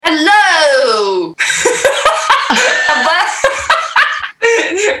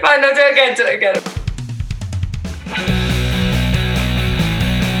Right, no, do it again.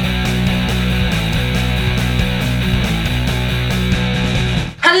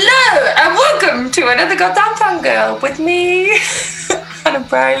 Hello, and welcome to another Goddamn Fangirl with me, Hannah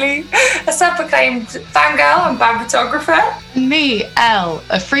Briley, a self-proclaimed fangirl and band photographer. And me, Elle,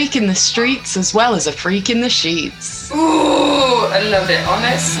 a freak in the streets as well as a freak in the sheets. Ooh, I love it,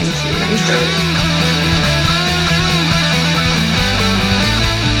 honest. Thank you.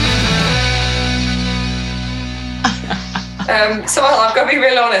 So I've got to be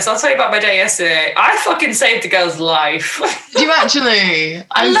real honest. I'll tell you about my day yesterday. I fucking saved the girl's life. Did you actually?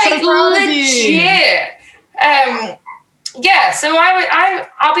 I'm like, so proud of legit. you. Yeah. So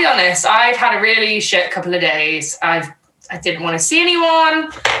I'll be honest. I've had a really shit couple of days. I didn't want to see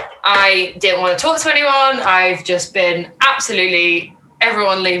anyone. I didn't want to talk to anyone. I've just been absolutely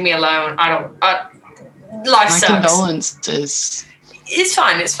everyone leave me alone. Life sucks. My condolences. It's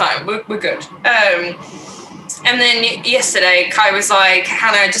fine. We're good. And then yesterday, Kai was like,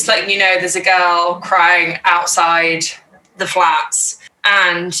 Hannah, just letting you know there's a girl crying outside the flats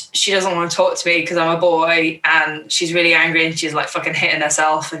and she doesn't want to talk to me because I'm a boy and she's really angry and she's like fucking hitting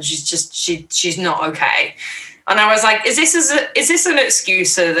herself and she's not okay. And I was like, is this an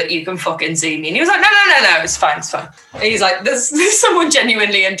excuse so that you can fucking see me? And he was like, no, it's fine. And he's like, there's someone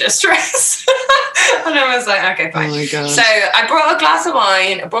genuinely in distress. And I was like, okay, fine. Oh my God. So I brought a glass of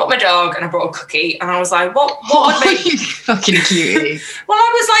wine, I brought my dog, and I brought a cookie. And I was like, what would make you fucking cutie? Well,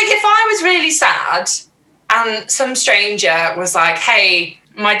 I was like, if I was really sad and some stranger was like, hey,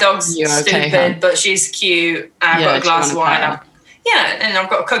 my dog's stupid, but she's cute, and I've got a glass of wine. And I've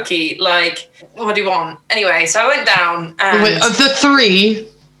got a cookie. Like, what do you want? Anyway, so I went down. And Wait, of the three,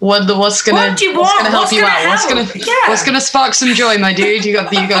 what's gonna what do you want? What's gonna help you out? Help? What's gonna spark some joy, my dude? You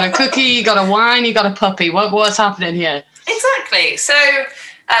got a cookie, you got a wine, you got a puppy. What's happening here? Exactly. So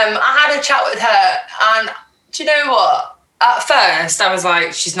I had a chat with her, and do you know what? At first, I was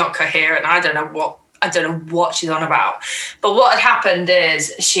like, she's not coherent. I don't know what she's on about. But what had happened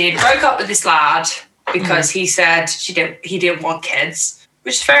is she broke up with this lad because he said he didn't want kids,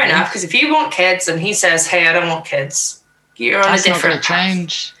 which is fair enough. Because if you want kids and he says, "Hey, I don't want kids," you're on a different path.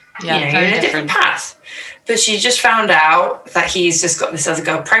 Change. Yeah, you're in a different path. But she just found out that he's just got this other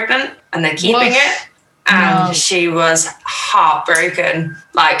girl pregnant, and they're keeping it. And she was heartbroken.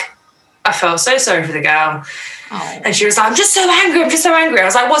 Like, I felt so sorry for the girl. Oh. And she was like, I'm just so angry. I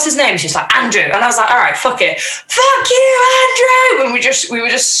was like, what's his name? She's like, Andrew. And I was like, all right, fuck it. Fuck you, Andrew. And we were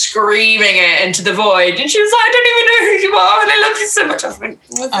just screaming it into the void. And she was like, I don't even know who you are. And I love you so much. I was like,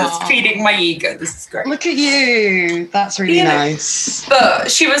 this is feeding my ego. This is great. Look at you. That's really nice.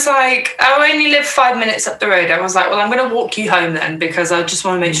 But she was like, I only live 5 minutes up the road. I was like, well, I'm going to walk you home then because I just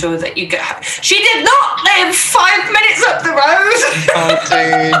want to make sure that you get home. She did not live 5 minutes up the road.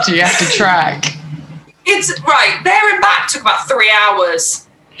 Oh, dude. You have to track. It's right there and back took about 3 hours.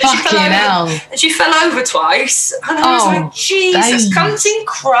 Fucking hell! And she fell over twice, and I was like, Jesus, cunting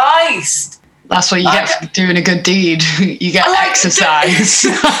Christ! That's what you get for doing a good deed. You get exercise.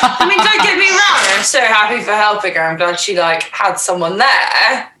 I mean, don't get me wrong. I'm so happy for helping her. I'm glad she had someone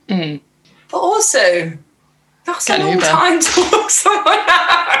there. Mm. But also, that's a long time to walk someone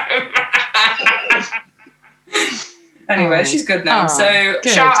home. Anyway, she's good now. So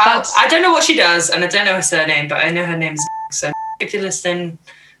good. Shout out. I don't know what she does, and I don't know her surname, but I know her name's. So if you're listening,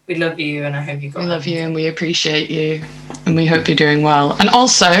 we love you, and I hope you got. We love you, and we appreciate you, and we hope you're doing well. And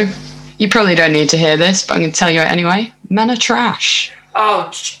also, you probably don't need to hear this, but I'm going to tell you it anyway. Men are trash.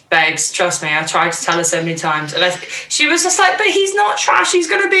 Oh, babes, trust me. I tried to tell her so many times, and she was just like, "But he's not trash. He's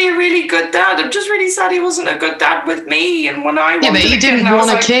going to be a really good dad. I'm just really sad he wasn't a good dad with me." And when I but he didn't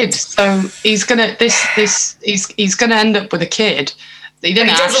want a kid, so he's gonna he's gonna end up with a kid that he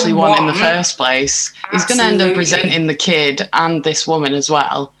didn't actually want in the first place. Absolutely. He's gonna end up resenting the kid and this woman as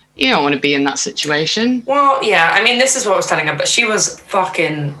well. You don't want to be in that situation. Well, yeah. I mean, this is what I was telling her, but she was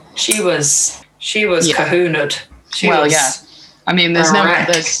kahuna'd. Yeah. I mean, there's no. I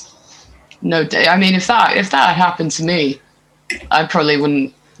mean, if that had happened to me, I probably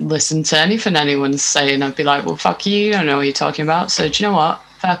wouldn't listen to anything anyone's saying. I'd be like, well, fuck you. You don't know what you're talking about. So do you know what?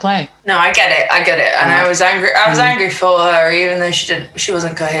 Fair play. No, I get it. And I was angry. I was angry for her, even though she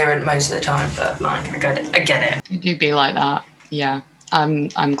wasn't coherent most of the time. But like, I get it. You'd be like that. Yeah. I'm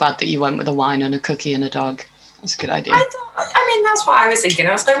glad that you went with a wine and a cookie and a dog. That's a good idea. I mean, that's what I was thinking.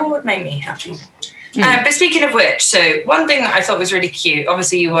 I was like, what would make me happy? But speaking of which, so one thing that I thought was really cute,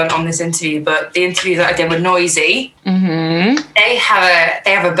 obviously you weren't on this interview, but the interview that I did with Noisy, they have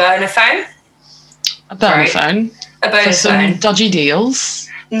a burner phone. A burner phone? A burner for phone. Some dodgy deals.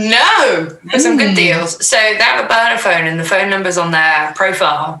 No, for some good deals. So they have a burner phone and the phone number's on their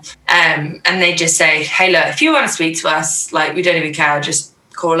profile. And they just say, hey, look, if you want to speak to us, like, we don't even care, just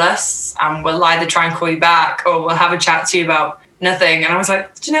call us and we'll either try and call you back or we'll have a chat to you about nothing. And I was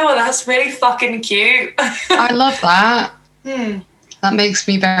like, do you know what? That's really fucking cute. I love that. That makes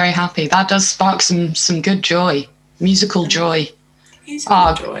me very happy. That does spark some good joy, musical joy.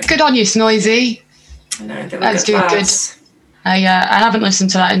 Joy. Good on you, Snoisy. No, let's do good. I haven't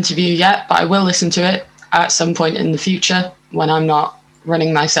listened to that interview yet, but I will listen to it at some point in the future when I'm not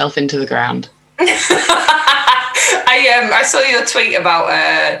running myself into the ground. I saw your tweet about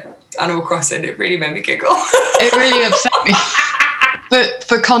Animal Crossing. It really made me giggle. It really upset me. But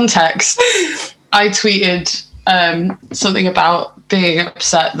for context, I tweeted something about being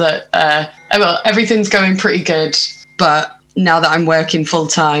upset that everything's going pretty good, but now that I'm working full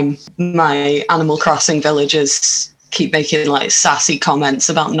time, my Animal Crossing villagers keep making like sassy comments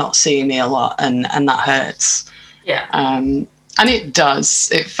about not seeing me a lot, and that hurts. Yeah. And it does.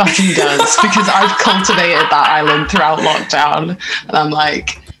 It fucking does, because I've cultivated that island throughout lockdown, and I'm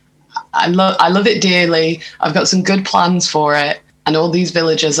like, I love it dearly. I've got some good plans for it, and all these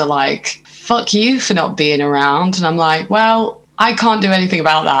villagers are like, fuck you for not being around, and I'm like, well, I can't do anything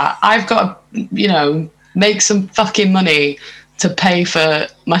about that. I've got to, make some fucking money to pay for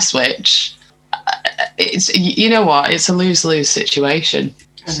my Switch. It's, you know what? It's a lose-lose situation.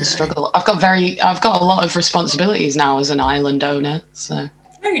 It's a struggle. I've got a lot of responsibilities now as an island owner. So.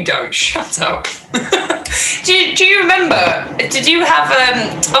 No, you don't. Shut up. do you remember? Did you have?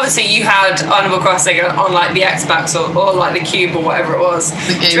 Obviously, you had Animal Crossing on like the Xbox or like the Cube or whatever it was.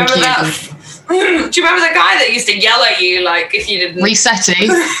 The do you remember that? Do you remember the guy that used to yell at you like if you didn't resetting?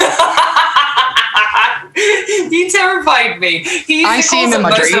 You terrified me. I see him in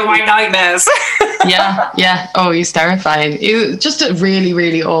my dreams. Of my nightmares. Yeah. Oh, he's terrifying. He's just a really,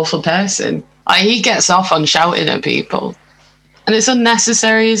 really awful person. He gets off on shouting at people. And it's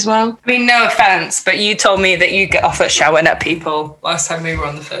unnecessary as well. I mean, no offence, but you told me that you get off at shouting at people last time we were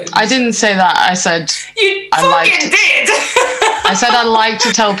on the phone. I didn't say that. I said... You fucking did! I said I like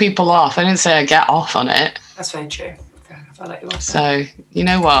to tell people off. I didn't say I get off on it. That's very true. I like you off. So, you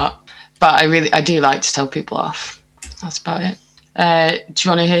know what? But I do like to tell people off. That's about it. Do you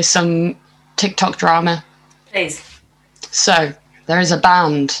want to hear some TikTok drama? Please. So, there is a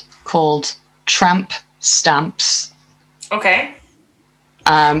band called Tramp Stamps. Okay.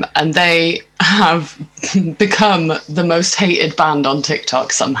 And they have become the most hated band on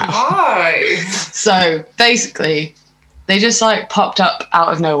TikTok somehow. Why? So, basically, they just like popped up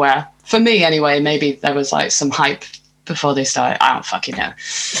out of nowhere. For me, anyway, maybe there was like some hype before they started. I don't fucking know.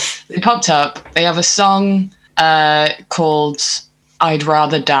 They popped up. They have a song called I'd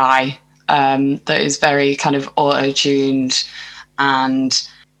Rather Die that is very kind of auto-tuned, and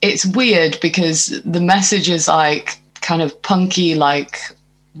it's weird because the message is like kind of punky, like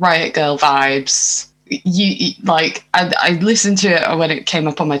Riot Girl vibes. You like I listened to it when it came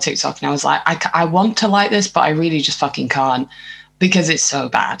up on my TikTok, and I was like, I want to like this, but I really just fucking can't because it's so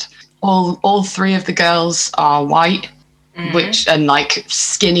bad. All three of the girls are white, which and like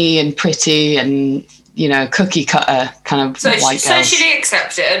skinny and pretty and cookie cutter kind of white girls. Socially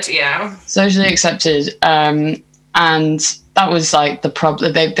accepted, yeah. Socially accepted, and that was like the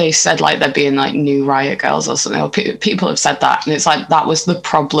problem. They said like they're being like new Riot Girls or something. Or people have said that, and it's like that was the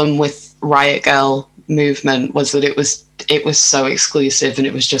problem with Riot Girl movement, was that it was so exclusive and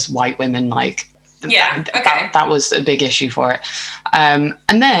it was just white women. Like that was a big issue for it. And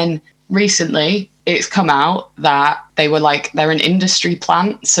then recently it's come out that they're an industry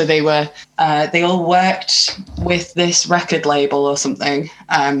plant, so they all worked with this record label or something.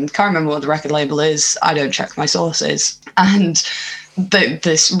 Can't remember what the record label is. I don't check my sources. And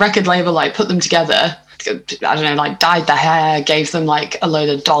this record label like put them together, I don't know, like dyed their hair, gave them like a load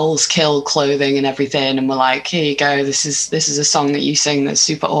of Dolls Kill clothing and everything, and we're like, here you go, this is a song that you sing that's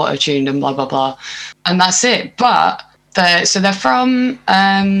super auto-tuned and blah blah blah, and that's it. But they're from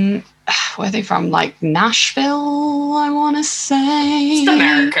where are they from? Like Nashville, I want to say. Just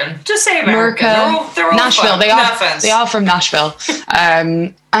American. Just say American. They're all Nashville. fun. They are from Nashville.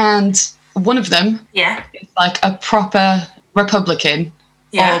 And one of them is like a proper Republican.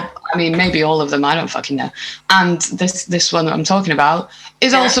 Yeah. Or, I mean, maybe all of them. I don't fucking know. And this one that I'm talking about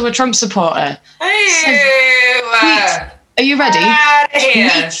is also a Trump supporter. Hey, are you ready?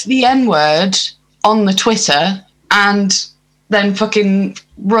 Tweet the N-word on the Twitter and then fucking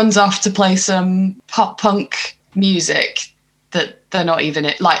runs off to play some pop punk music that they're not even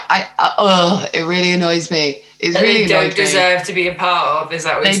it. Like, it really annoys me. is that really they don't deserve to be a part of. Is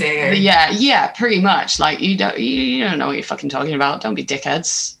that what you're saying? Yeah, pretty much. Like you don't know what you're fucking talking about. Don't be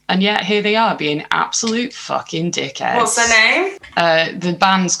dickheads. And yet here they are being absolute fucking dickheads. What's their name? The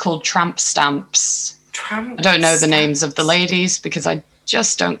band's called Tramp Stamps. I don't know the names of the ladies because I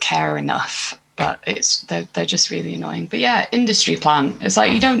just don't care enough. But they're just really annoying. But yeah, industry plan. It's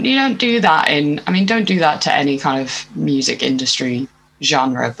like you don't do that don't do that to any kind of music industry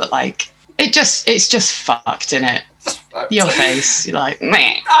genre, but like it's just fucked, innit? Your face, you're like,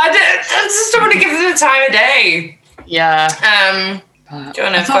 meh. I just don't want to give them the time of day. Yeah. Do you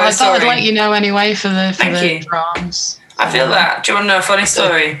want to I thought I'd let you know anyway for the drums. I feel that. Do you want to know a funny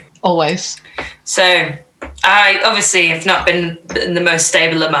story? Always. So I obviously have not been in the most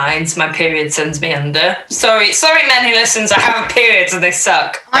stable of minds. My period sends me under. Sorry, men who listens. I have periods and they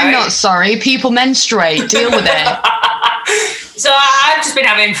suck. Right? I'm not sorry. People menstruate. Deal with it. So I've just been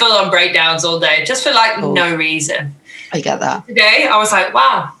having full-on breakdowns all day, just for no reason. I get that. Today I was like,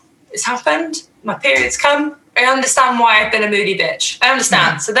 wow, it's happened. My period's come. I understand why I've been a moody bitch. I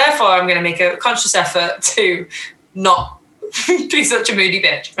understand. Mm. So therefore I'm going to make a conscious effort to not be such a moody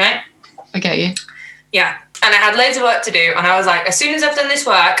bitch, right? I get you. Yeah. And I had loads of work to do. And I was like, as soon as I've done this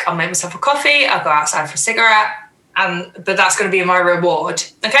work, I'll make myself a coffee. I'll go outside for a cigarette. But that's going to be my reward.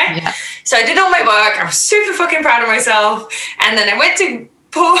 Okay? Yeah. So I did all my work. I was super fucking proud of myself. And then I went to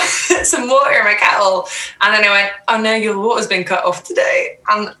pour some water in my kettle. And then I went, oh no, your water's been cut off today.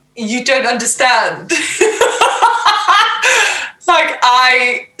 And you don't understand. Like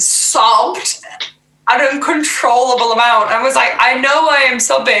I sobbed an uncontrollable amount. I was like, I know I am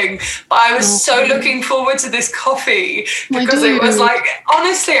sobbing, but I was so looking forward to this coffee because it was like,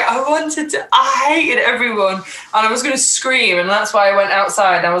 honestly, I hated everyone and I was going to scream, and that's why I went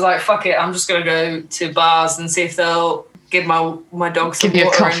outside. I was like, fuck it, I'm just going to go to bars and see if they'll give my dog some water. Give you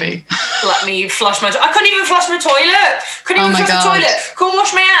a coffee. Let me flush I couldn't even flush my toilet. Couldn't even flush the toilet. Couldn't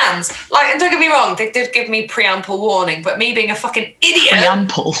wash my hands. Like, and don't get me wrong, they did give me preamble warning, but me being a fucking idiot.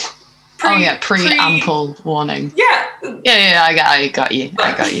 Preamble warning. Yeah. Yeah, I got you.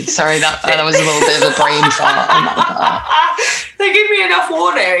 Sorry, that was a little bit of a brain fart on that part. They gave me enough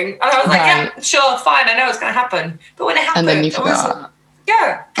warning, and I was like, yeah, sure, fine, I know it's going to happen. But when it happened, and then you forgot.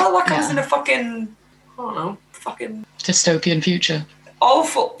 Felt like I was in a fucking, I don't know, fucking dystopian future.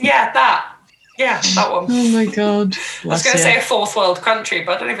 Awful. Yeah, that one. Oh my god. I was going to say a fourth world country,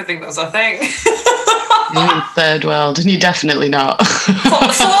 but I don't even think that was a thing. You mean third world, and you're definitely not.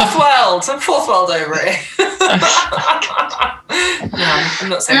 Fourth world. I'm fourth world over it. I'm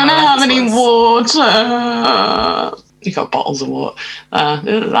not saying. I don't have any water. You got bottles of water.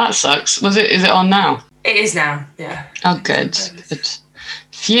 That sucks. Is it on now? It is now. Yeah. Oh, good.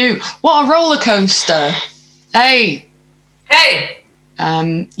 Phew! What a roller coaster. Hey.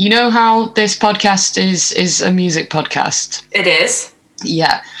 You know how this podcast is a music podcast? It is.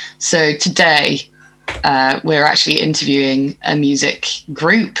 Yeah. So today, we're actually interviewing a music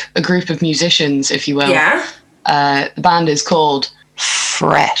group, a group of musicians, if you will. Yeah. The band is called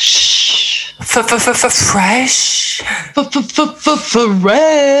Fresh. Fresh. Fresh.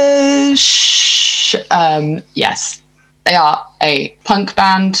 Yes. They are a punk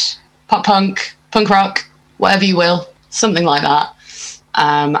band, pop punk, punk rock, whatever you will, something like that.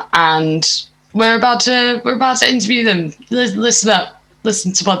 And we're about to interview them. Listen up.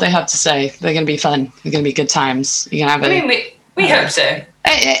 Listen to what they have to say. They're going to be fun. They're going to be good times. You're going to have we hope so.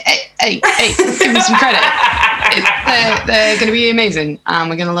 Hey, give them some credit. They're going to be amazing, and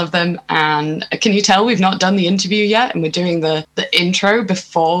we're going to love them. And can you tell we've not done the interview yet, and we're doing the intro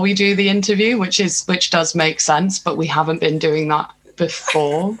before we do the interview, which does make sense, but we haven't been doing that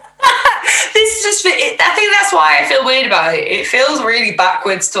before. This is just, I think that's why I feel weird about it. It feels really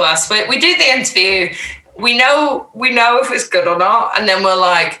backwards to us. We do the interview. We know if it's good or not, and then we're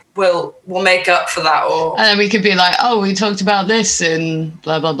like, we'll make up for that. And then we could be like, oh, we talked about this and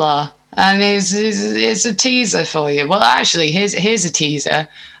blah blah blah, and it's a teaser for you. Well, actually, here's a teaser.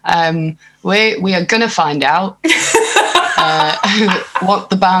 We are gonna find out what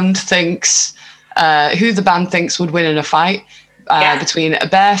the band thinks, who the band thinks would win in a fight between a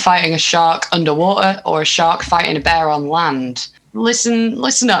bear fighting a shark underwater or a shark fighting a bear on land.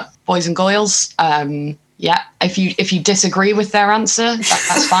 Listen up, boys and girls. Yeah, if you disagree with their answer,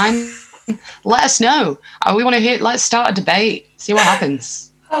 that's fine. Let us know. We want to hear. Let's start a debate. See what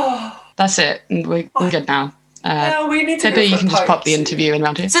happens. That's it. We're good now. We need to. Maybe you can just pop the interview in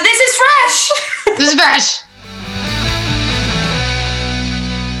around here. So this is Fresh. This is Fresh.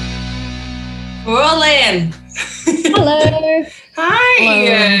 We're all in. Hello. Hi.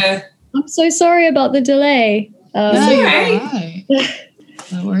 Hello. I'm so sorry about the delay. No, you're right.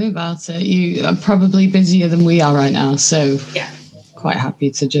 Don't worry about it. You are probably busier than we are right now, so quite happy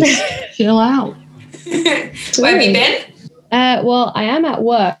to just chill out. Where have you been? Well, I am at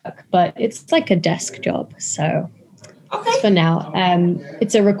work, but it's like a desk job, so for now.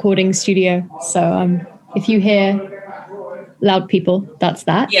 It's a recording studio, so if you hear loud people, that's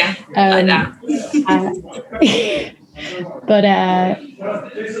that. Yeah, like that.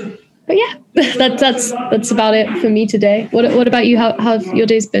 But yeah, that's about it for me today. What about you? How have your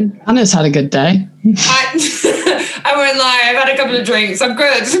days been? Anna's had a good day. I won't lie, I've had a couple of drinks. I'm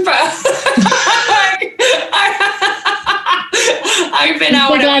good, but I've been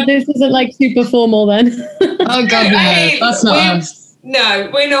out. I'm glad this isn't like super formal then. Oh God, no, that's not us. No,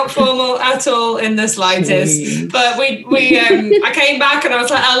 we're not formal at all in the slightest. Jeez. But I came back and I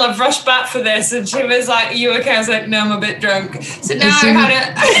was like, I've rushed back for this, and she was like, "Are you okay?" I was like, "No, I'm a bit drunk." So now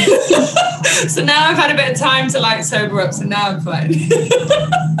I've had a bit of time to like sober up. So now I'm fine.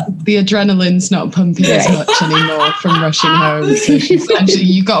 The adrenaline's not pumping as much anymore from rushing home. So actually,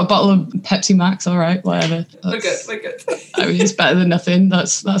 you got a bottle of Pepsi Max, all right, whatever. We're good. I mean, it's better than nothing.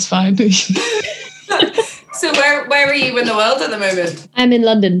 That's fine. So where are you in the world at the moment? I'm in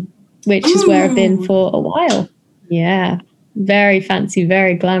London, which is where I've been for a while. Yeah. Very fancy,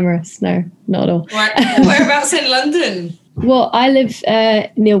 very glamorous. No, not at all. Whereabouts in London? Well, I live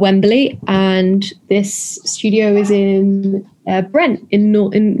near Wembley, and this studio is in Brent in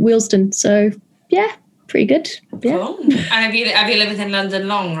Wealdstone. So yeah, pretty good. Yeah. Cool. And have you lived in London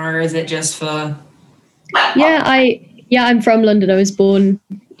long, or is it just for? Yeah, I'm from London. I was born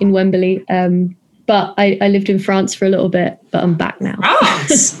in Wembley. But I lived in France for a little bit, but I'm back now.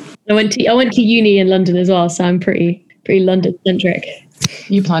 France. I went to uni in London as well, so I'm pretty London centric.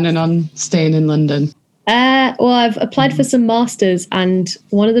 You planning on staying in London? Well, I've applied for some masters, and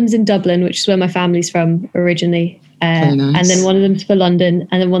one of them's in Dublin, which is where my family's from originally. Very nice. And then one of them's for London,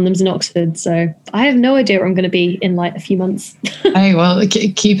 and then one of them's in Oxford. So I have no idea where I'm going to be in like a few months. Hey, well,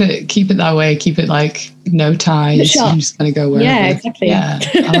 keep it that way. Keep it like no ties. You're just going to go wherever. Yeah, exactly. Yeah,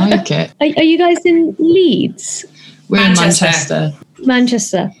 I like it. Are you guys in Leeds? We're in Manchester.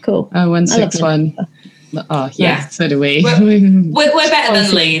 Manchester, cool. Oh, 161. Oh, yeah. So do we. We're better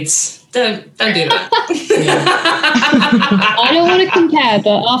than Leeds. Don't do that. I don't want to compare,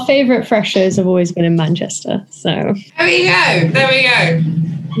 but our favourite freshers have always been in Manchester. So there we go.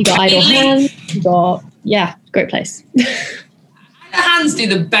 You got Idle Hands. You got great place. Idle Hands do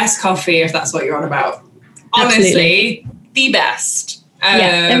the best coffee, if that's what you're on about. Honestly, the best.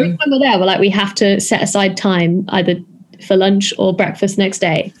 Every time we're there, we're like, we have to set aside time either for lunch or breakfast next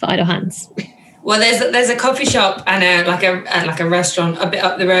day for Idle Hands. Well, there's a coffee shop and a restaurant a bit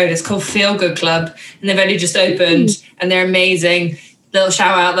up the road. It's called Feel Good Club, and they've only just opened, and they're amazing. Little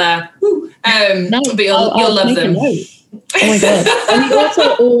shout out there. But you'll love them. Oh my god! And we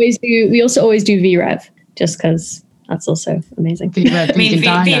also always do VRev, just because that's also amazing. VRev,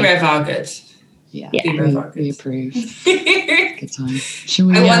 VRev are good. Yeah, VRev are good. We approve. Good time. Should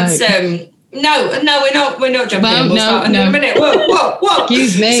we? No, we're not jumping in. We'll start in a minute. Whoa.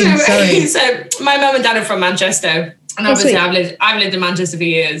 Excuse me, sorry. So my mum and dad are from Manchester, and obviously I've lived in Manchester for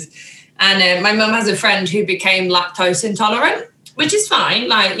years. And my mum has a friend who became lactose intolerant, which is fine.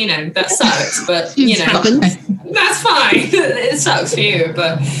 Like, that sucks, but that's fine. It sucks for you,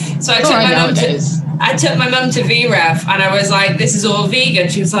 but so I took my mum to VRev, and I was like, "This is all vegan."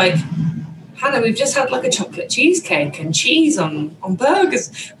 She was like, "Hannah, we've just had like a chocolate cheesecake and cheese on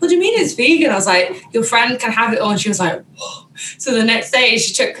burgers. What do you mean it's vegan?" I was like, "Your friend can have it all." And she was like, "Whoa." So the next day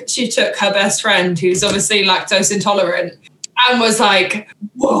she took her best friend, who's obviously lactose intolerant, and was like,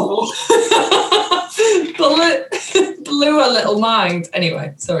 "Whoa." blew her little mind.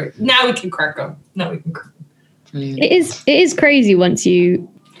 Anyway, sorry. Now we can crack on. Brilliant. It is crazy once you,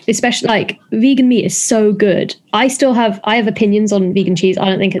 especially like vegan meat is so good. I have opinions on vegan cheese. I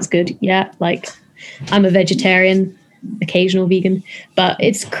don't think it's good yet. Like, I'm a vegetarian, occasional vegan, but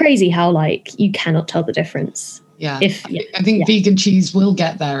it's crazy how like you cannot tell the difference. Yeah. I think vegan cheese will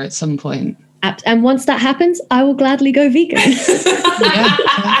get there at some point. And once that happens, I will gladly go vegan.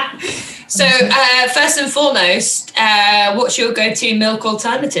 So first and foremost, what's your go-to milk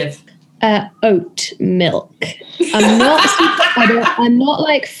alternative? Oat milk. I'm not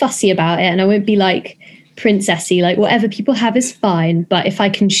like fussy about it, and I won't be like princessy. Like, whatever people have is fine, but if I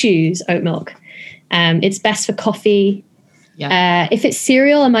can choose, oat milk. It's best for coffee. Yeah. If it's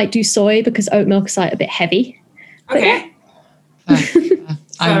cereal, I might do soy because oat milk is like a bit heavy. Okay.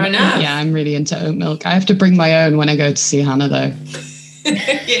 Fair enough. Yeah, I'm really into oat milk. I have to bring my own when I go to see Hannah, though.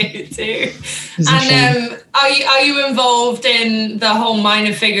 Yeah, you do. And are you involved in the whole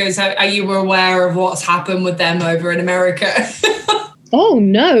minor figures? Are you aware of what's happened with them over in America? Oh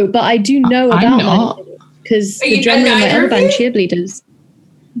no, but I do know about it because the drummer in my other band, Cheerleaders,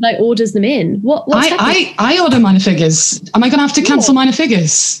 like orders them in. What's happening? I order minor figures. Am I going to have to cancel minor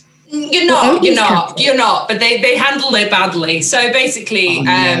figures? You're not. But they handle it badly. So basically,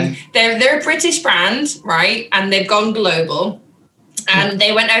 they're a British brand, right? And they've gone global, and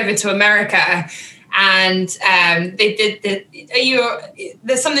they went over to America, and they did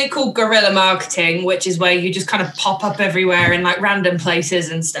there's something called guerrilla marketing, which is where you just kind of pop up everywhere in like random places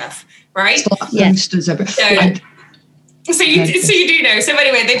and stuff, right? So you do know. So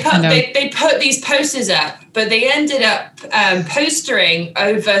anyway, they put these posters up, but they ended up postering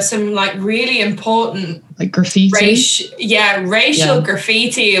over some like really important like graffiti. Racial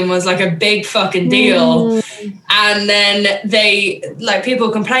graffiti, and was like a big fucking deal. And then people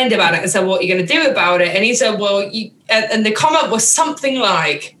complained about it and said, "What are you going to do about it?" And he said, "Well, and the comment was something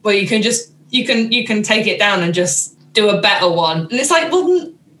like, well, you can take it down and just do a better one." And it's like,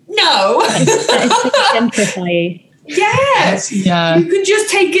 well, no. It's gentrifying. Yes. Yeah. You can just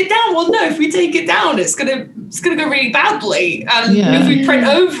take it down. Well, no, if we take it down, it's gonna go really badly. And if we print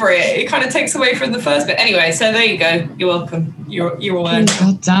over it, it kind of takes away from the first bit. Anyway, so there you go. You're welcome. You're aware.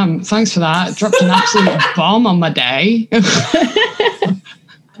 God damn. Thanks for that. Dropped an absolute bomb on my day.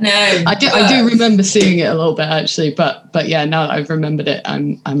 No. I do remember seeing it a little bit actually, but yeah, now that I've remembered it,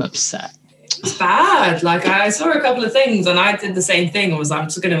 I'm upset. It's bad. Like I saw a couple of things and I did the same thing. I was like, I'm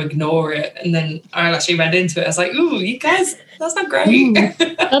just going to ignore it. And then I actually read into it. I was like, ooh, you guys, that's not great.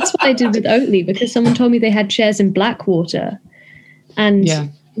 That's what I did with Oatly, because someone told me they had shares in Blackwater. And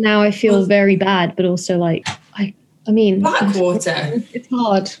now I feel very bad, but also like, I mean. Blackwater? It's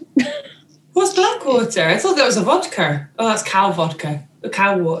hard. What's Blackwater? I thought that was a vodka. Oh, that's cow vodka.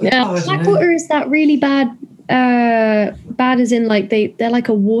 Cow water. Yeah, Blackwater is that really bad as in like they're like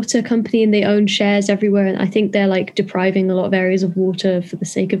a water company and they own shares everywhere, and I think they're like depriving a lot of areas of water for the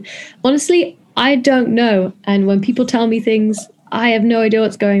sake of, honestly, I don't know. And when people tell me things, I have no idea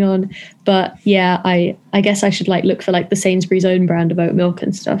what's going on. But yeah, I guess I should like look for like the Sainsbury's own brand of oat milk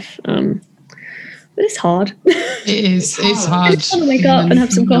and stuff. But it's hard. It is. It's hard. I just want to wake up and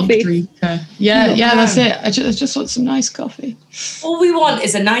have some coffee. Yeah, that's it. I just want some nice coffee. All we want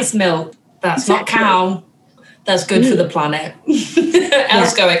is a nice milk. That's not cow. That's good for the planet.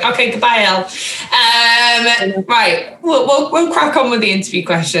 Elle's going, okay, goodbye, Elle. Right, we'll crack on with the interview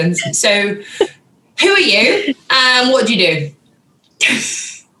questions. So, who are you and what do you do?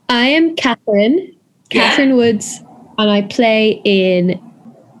 I am Catherine Woods, and I play in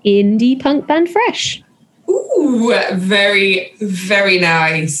indie punk band Fresh. Ooh, very, very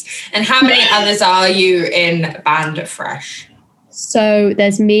nice. And how many others are you in band Fresh? So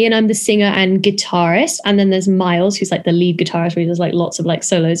there's me, and I'm the singer and guitarist. And then there's Miles, who's like the lead guitarist, where he does like lots of like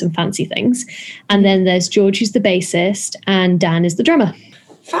solos and fancy things. And then there's George, who's the bassist, and Dan is the drummer.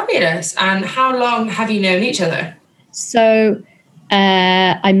 Fabulous. And how long have you known each other? So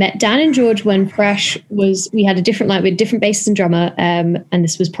I met Dan and George when Fresh we had a different, like, we had different bassist and drummer. And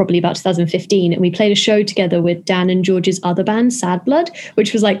this was probably about 2015. And we played a show together with Dan and George's other band, Sad Blood,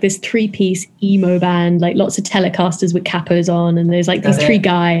 which was like this 3-piece emo band, like lots of Telecasters with capos on. And there's like these 3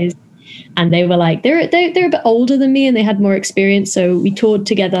 guys. And they were like, they're a bit older than me and they had more experience. So we toured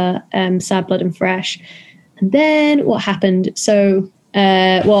together, Sad Blood and Fresh. And then what happened? So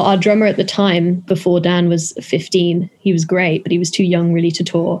our drummer at the time, before Dan was 15, he was great, but he was too young really to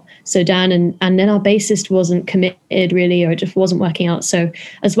tour. So Dan and then our bassist wasn't committed really, or it just wasn't working out. So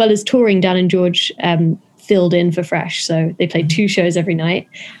as well as touring, Dan and George filled in for Fresh. So they played 2 shows every night.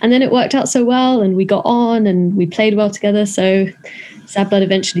 And then it worked out so well and we got on and we played well together. So Sad Blood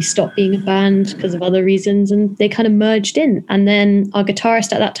eventually stopped being a band because of other reasons and they kind of merged in. And then our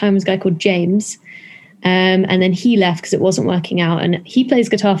guitarist at that time was a guy called James. And then he left because it wasn't working out, and he plays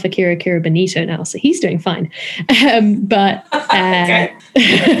guitar for Kira Benito now, so he's doing fine. I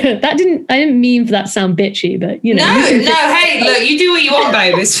didn't mean for that to sound bitchy, but you know. No, hey, look, you do what you want,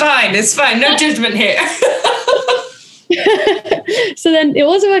 babe. It's fine. No judgment here. So then it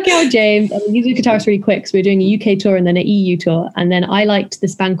wasn't working out with James, and he did guitarist really quick, so we were doing a UK tour and then an EU tour, and then I liked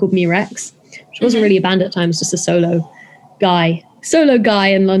this band called Me Rex, which wasn't really a band at the time, it was just a solo guy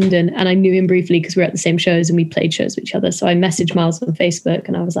in London, and I knew him briefly because we were at the same shows and we played shows with each other. So I messaged Miles on Facebook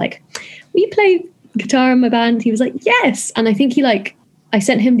and I was like, will you play guitar in my band? He was like, yes. And I think I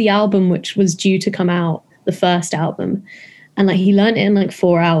sent him the album, which was due to come out, the first album. And like he learned it in like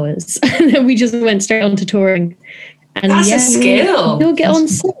 4 hours. And then we just went straight on to touring. And that's a skill. He'll get on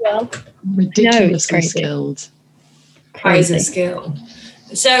so well. Ridiculously skilled. Crazy skill.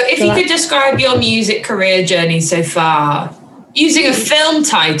 So if you could describe your music career journey so far, using a film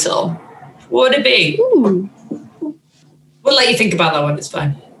title, what would it be? Ooh. We'll let you think about that one. It's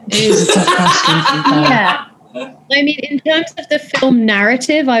fine. It is a tough question. Yeah. I mean, in terms of the film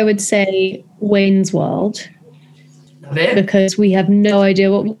narrative, I would say Wayne's World. Because we have no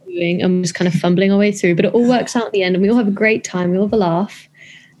idea what we're doing and we're just kind of fumbling our way through, but it all works out at the end and we all have a great time, we all have a laugh.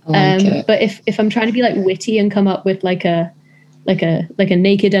 But if I'm trying to be like witty and come up with like a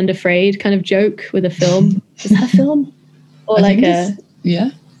Naked and Afraid kind of joke with a film, is that a film? Or I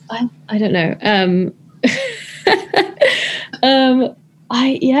don't know.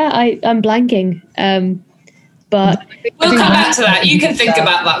 I'm blanking. But we'll come back to that. You can think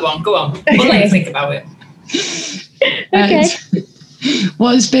about that one. Go on. We'll let you think about it. Okay.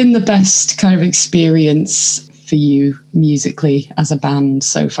 What has been the best kind of experience for you musically as a band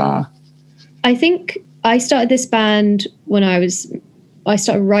so far? I think I started this band when I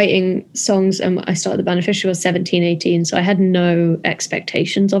started writing songs, and I started the band officially when I was 17, 18. So I had no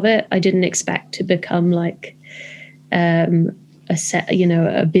expectations of it. I didn't expect to become like a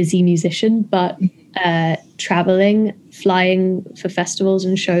busy musician, but traveling, flying for festivals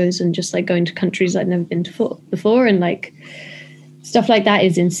and shows, and just like going to countries I'd never been to before, and like stuff like that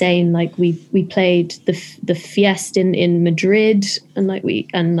is insane. Like we played the Fiest in Madrid, and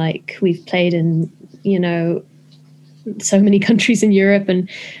we've played in so many countries in Europe. And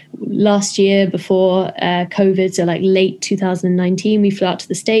last year before COVID, so like late 2019, we flew out to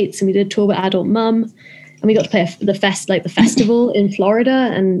the States and we did a tour with Adult Mum. And we got to play the festival in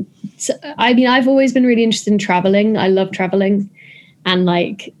Florida. And so, I mean, I've always been really interested in traveling. I love traveling. And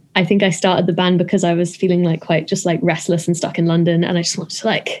like, I think I started the band because I was feeling like quite just like restless and stuck in London. And I just wanted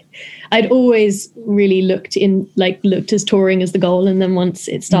to I'd always really looked as touring as the goal. And then once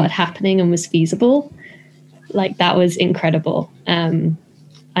it started happening and was feasible, like that was incredible.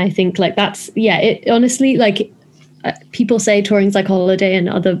 I think like it honestly, like, people say touring's like a holiday, and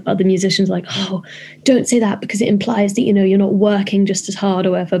other musicians are like, oh, don't say that because it implies that you're not working just as hard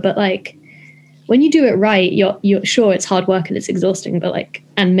or whatever. But like when you do it right, you're sure it's hard work and it's exhausting, but like,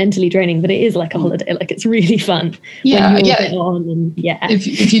 and mentally draining, but it is like a holiday. Like it's really fun. If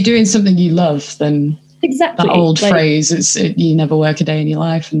you're doing something you love, then exactly that old phrase, you never work a day in your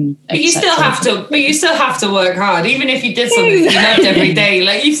life. But you still have to work hard, even if you did something you loved every day.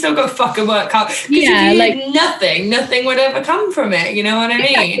 Like you've still got to fucking work hard. Because if you did nothing would ever come from it. You know what I mean?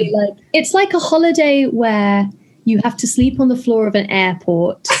 Exactly. Like it's like a holiday where you have to sleep on the floor of an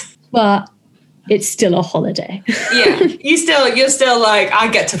airport, but it's still a holiday. Yeah, you're still like, I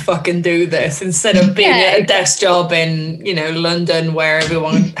get to fucking do this instead of being at a desk job in London where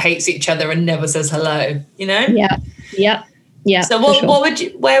everyone hates each other and never says hello. Yeah. So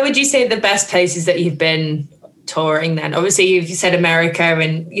where would you say the best places that you've been touring then? Obviously you've said America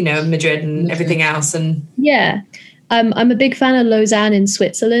and Madrid and everything else. And I'm a big fan of Lausanne in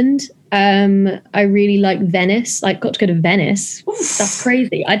Switzerland. I really like Venice. I got to go to Venice. Oof. That's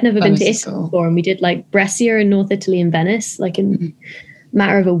crazy. I'd never been to Italy before, and we did like Brescia in North Italy and Venice, like in a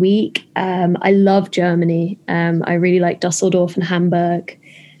matter of a week. I love Germany. I really like Dusseldorf and Hamburg.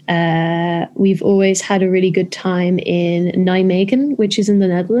 We've always had a really good time in Nijmegen, which is in the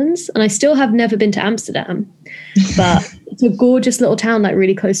Netherlands, and I still have never been to Amsterdam, but it's a gorgeous little town, like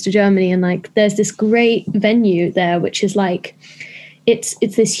really close to Germany. And like, there's this great venue there, which is like, it's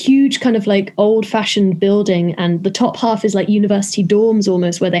this huge kind of like old fashioned building, and the top half is like university dorms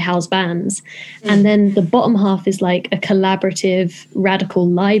almost, where they house bands. And then the bottom half is like a collaborative radical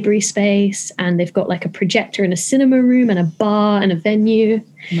library space, and they've got like a projector and a cinema room and a bar and a venue.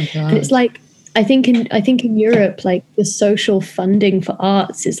 Oh my God. And it's like, I think in Europe, like the social funding for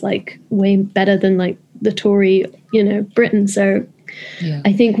arts is like way better than like the Tory, Britain. So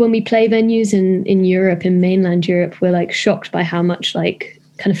I think when we play venues in Europe, in mainland Europe, we're like shocked by how much like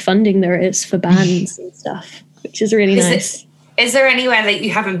kind of funding there is for bands and stuff, which is really nice. Is there anywhere that you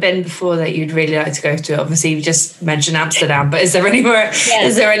haven't been before that you'd really like to go to? Obviously, you just mentioned Amsterdam, but is there anywhere? Yeah.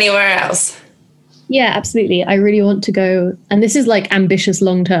 Is there anywhere else? Yeah, absolutely. I really want to go, and this is like ambitious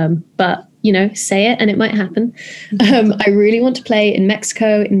long term, but say it and it might happen. I really want to play in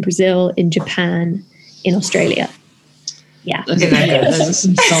Mexico, in Brazil, in Japan, in Australia. Yeah, those are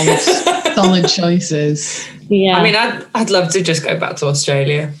some solid choices. Yeah, I mean, I'd love to just go back to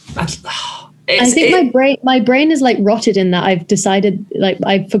Australia. I think my brain is like rotted in that I've decided, like,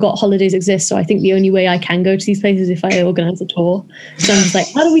 I forgot holidays exist. So I think the only way I can go to these places is if I organize a tour. So I'm just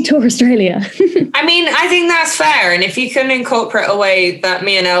like, how do we tour Australia? I mean, I think that's fair. And if you can incorporate a way that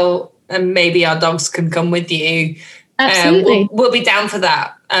me and Elle and maybe our dogs can come with you, absolutely, we'll be down for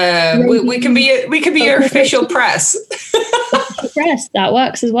that. We can be your official press. Press, that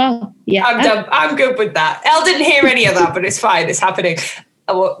works as well. Yeah, I'm good with that. Elle didn't hear any of that, but it's fine. It's happening.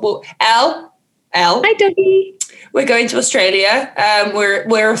 Well, Elle, Elle. Hi, Dougie. We're going to Australia.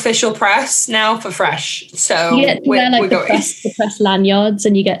 We're official press now for Fresh. So you get to wear like the press lanyards,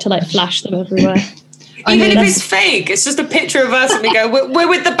 and you get to like flash them everywhere. Even if it's fake, it's just a picture of us, and we go, we're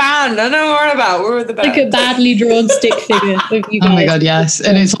with the band. I know what we're about. We're with the band. Like a badly drawn stick figure of you guys. Oh my god, yes,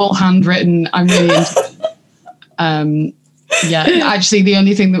 and it's all handwritten. I'm really into it. Yeah, actually, the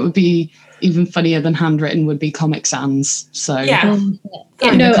only thing that would be even funnier than handwritten would be Comic Sans. So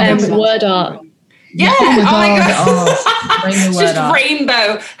word art. Yeah. Oh my god. Oh, it's just art.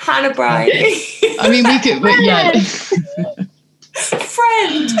 Rainbow. Hannah Bryan. I mean, we could. Yeah.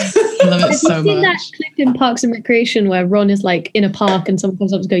 Friend. I love it so much. Have you seen that clip in Parks and Recreation where Ron is like in a park and someone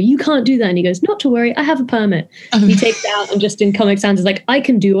comes up and goes, "You can't do that," and he goes, "Not to worry, I have a permit." He takes it out and just in Comic Sans is like, "I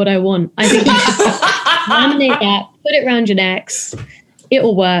can do what I want." I think you should laminate that, put it around your necks.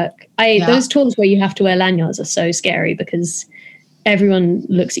 It'll work. Those tours where you have to wear lanyards are so scary because everyone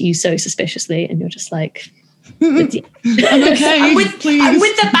looks at you so suspiciously, and you're just like, "I'm okay. I'm with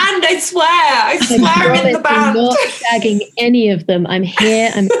the band. I swear I'm in the band. I'm not shagging any of them. I'm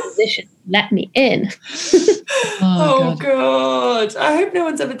here. I'm in a position. Let me in." Oh god! I hope no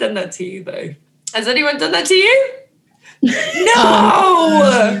one's ever done that to you, though. Has anyone done that to you? No.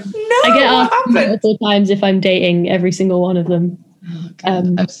 No. I get asked multiple times if I'm dating every single one of them.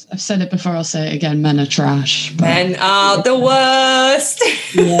 I've said it before, I'll say it again. Men are trash. Men are the worst.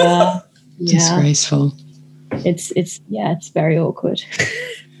 Yeah. Disgraceful. It's very awkward.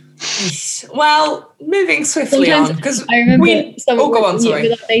 Well, moving swiftly on, because I remember go on, sorry.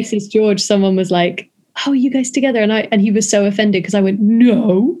 With our bassist George, someone was like, "Oh, are you guys together?" And he was so offended because I went,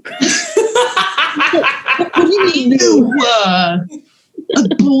 "No." What do you mean you were? A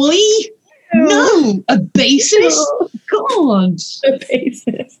boy? No, a bassist? God. A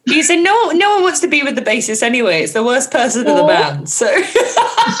bassist. He said no one wants to be with the bassist anyway. It's the worst person in the band. So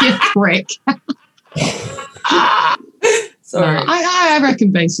you prick. Sorry. No, I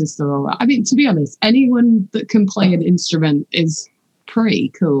reckon bassists are all right. I mean, to be honest, anyone that can play an instrument is pretty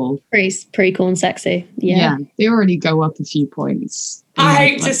cool. Pretty cool and sexy. Yeah. They already go up a few points. I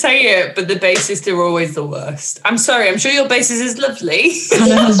hate to say it, but the bassists are always the worst. I'm sorry. I'm sure your bassist is lovely.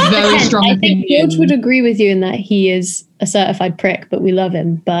 Hannah has very strong I think opinions. George would agree with you in that he is a certified prick, but we love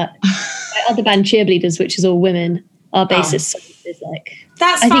him. But my other band, Cheerleaders, which is all women, our bassist is like...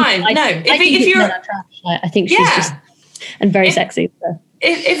 That's fine. I think she's just... And very sexy. So.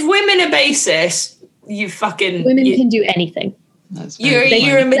 If women are bassists, you fucking... Women can do anything. You're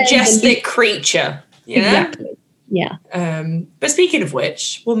a majestic creature. You know? Exactly. Yeah. But speaking of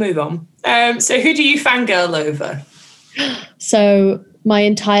which, we'll move on. So who do you fangirl over? So my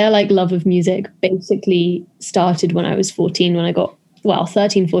entire love of music basically started when I was 14, when I got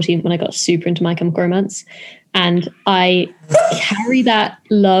 13, 14, when I got super into My Chemical Romance. And I carry that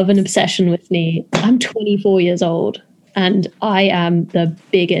love and obsession with me. I'm 24 years old and I am the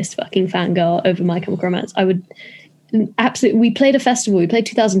biggest fucking fangirl over My Chemical Romance. I would absolutely. We played a festival. We played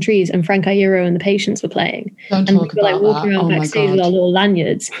 2000 Trees, and Frank Iero and the Patients were playing. And we were walking around backstage with our little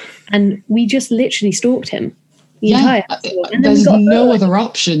lanyards, and we just literally stalked him the entire festival. And there's no other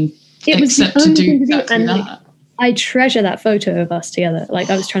option except to do exactly that. I treasure that photo of us together.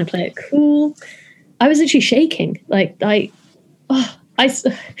 I was trying to play it cool. I was literally shaking.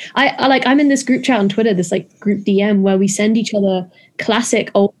 I'm in this group chat on Twitter, this group DM where we send each other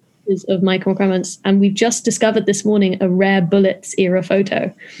classic old of My Chemical Romance, and we've just discovered this morning a rare Bullets era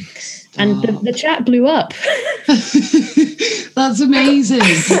photo, and the chat blew up. That's amazing.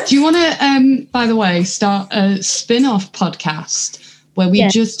 Do you want to by the way start a spin-off podcast where we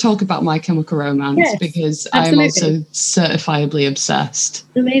just talk about My Chemical Romance, because I'm also certifiably obsessed.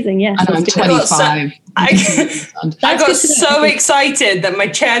 Amazing, yes. And I'm 25. I got so excited that my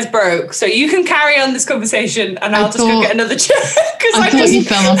chair's broke. So you can carry on this conversation and I'll just go get another chair. I thought you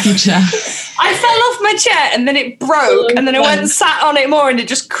fell off your chair. I fell off my chair and then it broke and then I went and sat on it more and it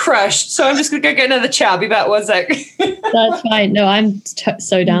just crushed. So I'm just going to go get another chair. I'll be back 1 sec. That's fine. No, I'm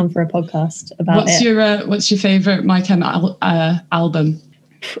so down for a podcast about What's your favourite My Chem album?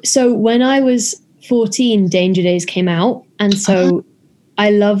 So when I was 14, Danger Days came out, and so I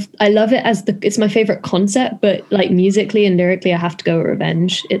love it as it's my favorite concept, but musically and lyrically I have to go with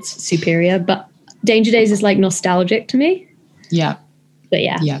Revenge. It's superior, but Danger Days is nostalgic to me. Yeah. But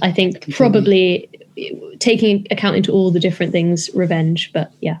I think completely. Probably taking account into all the different things, Revenge.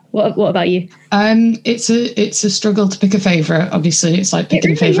 But yeah, what about you? It's a struggle to pick a favorite. Obviously, it's like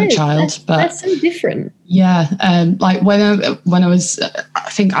picking a favorite child, but they're so different. Yeah, when I was, I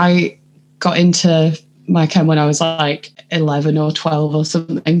think I got into My Chem when I was 11 or 12 or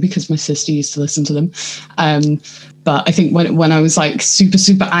something, because my sister used to listen to them. But I think when I was like super,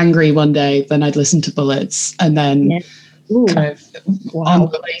 super angry one day, then I'd listen to Bullets, and then kind of on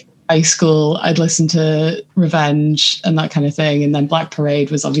the way to high school, I'd listen to Revenge and that kind of thing. And then Black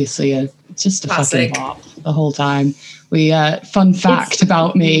Parade was obviously just a fucking bop the whole time. Fun fact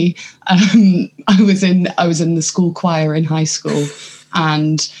about me, I was in the school choir in high school,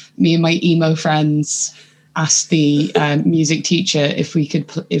 and me and my emo friends asked the music teacher if we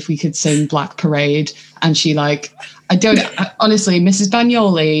could sing Black Parade, and she honestly, Mrs.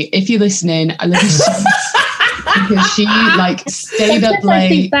 Bagnoli, if you're listening, I love you so much, because she stayed up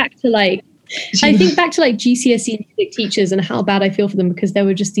late. I think back to GCSE music teachers and how bad I feel for them, because there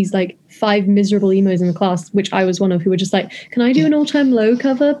were just these 5 miserable emos in the class, which I was one of, who were just like, can I do an All Time Low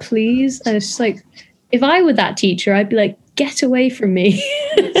cover, please? And it's just if I were that teacher, I'd be like, get away from me.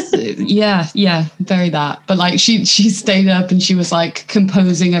 yeah, very that. But she stayed up and she was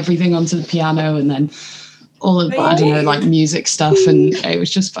composing everything onto the piano, and then all of I don't know music stuff, and it was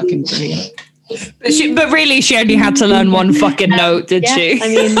just fucking brilliant. But really, she only had to learn one fucking note, did she?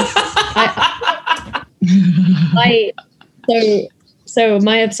 I mean, so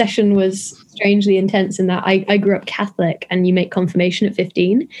my obsession was strangely intense in that I grew up Catholic, and you make confirmation at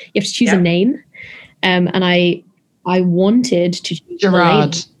 15. You have to choose a name, and I wanted to choose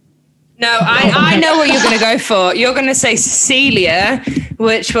Gerard. No, I know what you're going to go for. You're going to say Cecilia,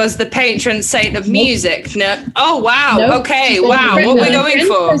 which was the patron saint of music. No. Oh, wow. Nope. Okay. Wow. What we're going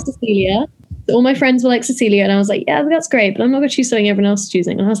for? Cecilia. All my friends were like Cecilia, and I was like, yeah, that's great, but I'm not going to choose something everyone else is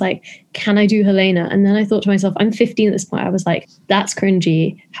choosing. And I was like, can I do Helena? And then I thought to myself, I'm 15 at this point. I was like, that's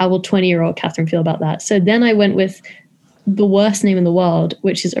cringy. How will 20-year-old Catherine feel about that? So then I went with the worst name in the world,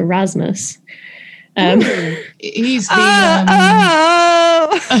 which is Erasmus. He's the I'm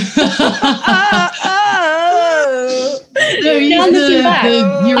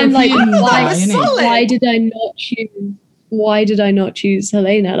like, why did I not choose? Why did I not choose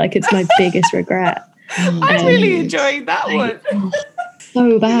Helena? It's my biggest regret. I'm really enjoying that one.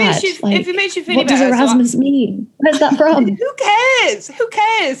 So bad. If it makes you feel what does Erasmus mean? Where's that from? Who cares?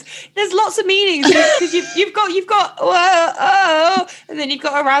 There's lots of meanings, because you've got and then you've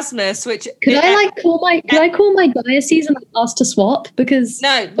got Erasmus, which could I call my diocese and ask to swap? Because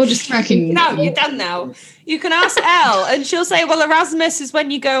no, or just you're done now. You can ask Elle, and she'll say, well, Erasmus is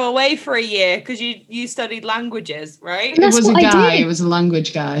when you go away for a year because you studied languages, right? It was a guy. It was a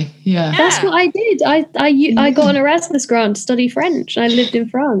language guy. Yeah. That's what I did. I got an Erasmus grant to study French. I lived in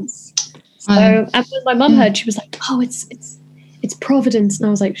France. So and when my mum heard, she was like, oh, it's Providence. And I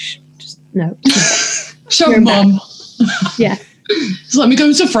was like, just no. Sure, Mum. Yeah. Just let me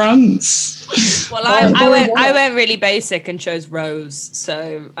go to France. Well, I went really basic and chose Rose.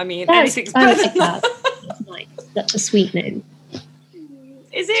 So, I mean, anything's better than that. Nice. That's a sweet name.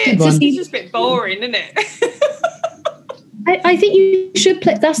 Is it? It's just a bit boring, isn't it? I think you should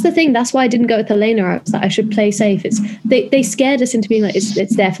play. That's the thing. That's why I didn't go with Helena. I was like, I should play safe. They scared us into being like,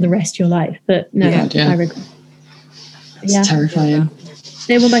 it's there for the rest of your life. But no, I regret. It's terrifying.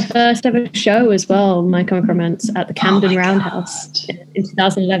 They were my first ever show as well, My Chemical Romance, at the Camden Roundhouse in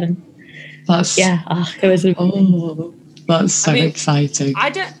 2011. It was that's so exciting.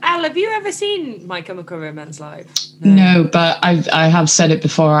 Al, have you ever seen My Chemical Romance live? No, but I have said it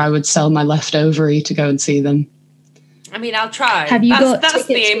before. I would sell my left ovary to go and see them. I mean, I'll try. Have you that's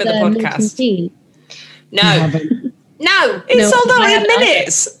the aim of the podcast. No, it's sold out in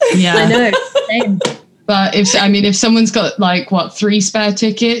minutes. Yeah, I know. Same. But if someone's got 3 spare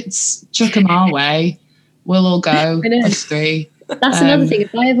tickets, chuck them our way. We'll all go. Us 3. That's another thing.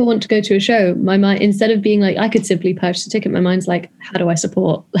 If I ever want to go to a show, my mind, instead of being like, I could simply purchase a ticket, my mind's like, how do I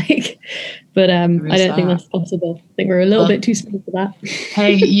support? But I don't think that's possible. I think we're a little bit too small for that.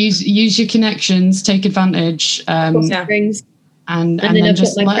 Hey, use your connections, take advantage. Rings. And then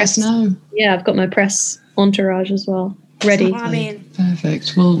just let us know. Yeah, I've got my press entourage as well. Ready. I mean,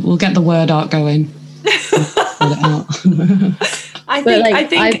 perfect. We'll get the word art going. I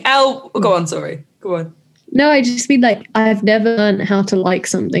think Elle. Go on. Sorry. Go on. No, I just mean I've never learned how to like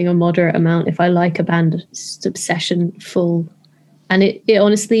something a moderate amount. If I like a band, it's obsession full, and it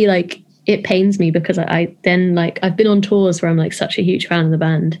honestly it pains me because I've been on tours where I'm such a huge fan of the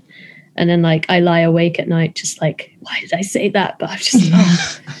band, and then I lie awake at night just why did I say that? But I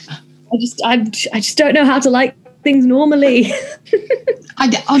just don't know how to like things normally.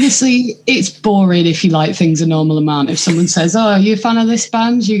 Honestly, it's boring if you like things a normal amount. If someone says, "Oh, are you a fan of this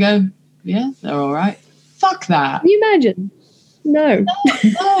band?" You go, "Yeah, they're all right." Fuck that. Can you imagine? No.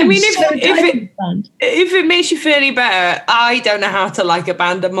 I mean, if it makes you feel any better, I don't know how to like a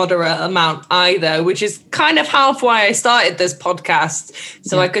band a moderate amount either, which is kind of half why I started this podcast,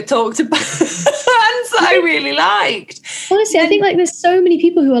 so I could talk to bands that I really liked. Honestly, I think like there's so many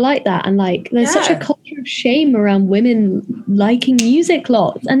people who are like that, and like there's such a culture of shame around women liking music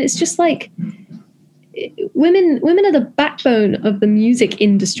lots, and it's just like women are the backbone of the music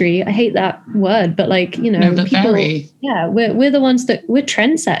industry. I hate that word, but like, you know, people, we're the ones that we're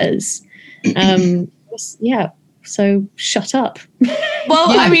trendsetters. So shut up.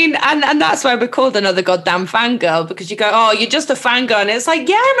 Well, I mean, and that's why we're called Another Goddamn Fangirl, because you go, oh, you're just a fangirl, and it's like,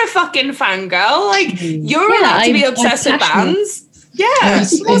 yeah, I'm a fucking fangirl. Like, you're allowed to be obsessed with bands. Yeah,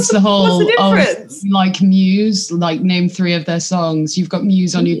 it's the whole like Muse, like name 3 of their songs. You've got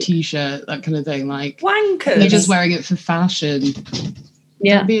Muse on your t-shirt, that kind of thing. Like wankers. They're just wearing it for fashion.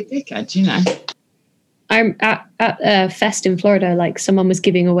 Yeah, don't be a dickhead, you know. I'm at a fest in Florida. Like someone was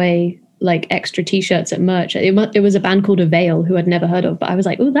giving away like extra t-shirts at merch. It was a band called Avail, who I'd never heard of, but I was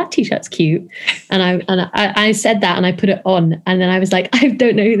like, oh, that t-shirt's cute, and I said that, and I put it on, and then I was like, I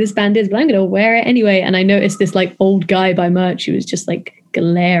don't know who this band is, but I'm gonna wear it anyway. And I noticed this like old guy by merch who was just like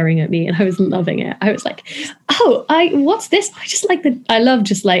glaring at me, and I was loving it. I was like, oh, what's this? I love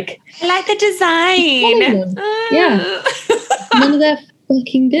the design. Yeah, none of their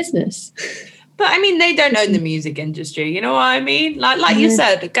fucking business. But I mean, they don't own the music industry. You know what I mean? Like you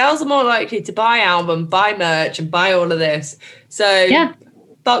said, girls are more likely to buy album, buy merch, and buy all of this. So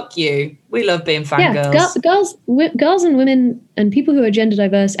fuck you. We love being fangirls. Yeah, girls and women and people who are gender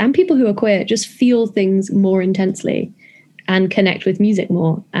diverse and people who are queer just feel things more intensely and connect with music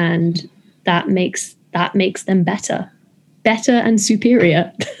more, and that makes them better and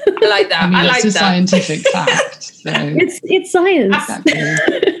superior. I like that. I like it's a scientific fact. So. It's science. Exactly.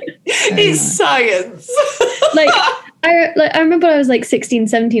 It's science. I remember when I was like 16,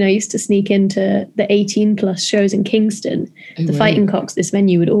 17, I used to sneak into the 18 plus shows in Kingston. The Fighting Cocks, this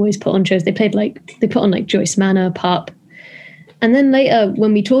venue, would always put on shows. They put on like Joyce Manor, Pup. And then later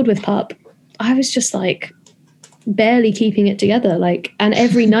when we toured with Pup, I was just like barely keeping it together. Like, and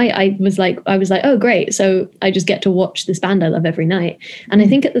every night I was like, oh great. So I just get to watch this band I love every night. And I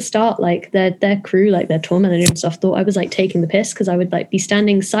think at the start, like their crew, like their tour manager and stuff, thought I was like taking the piss, because I would like be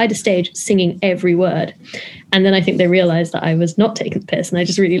standing side of stage singing every word. And then I think they realized that I was not taking the piss, and I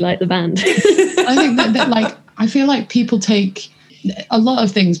just really liked the band. I think that like, I feel like people take a lot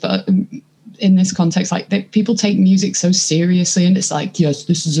of things, but in this context, like people take music so seriously, and it's like, yes,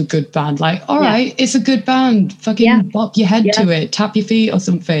 this is a good band. Like, all right, it's a good band. Fucking bop your head to it, tap your feet or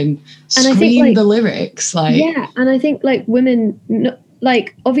something, and scream I think, like, the lyrics. Like, and I think like women,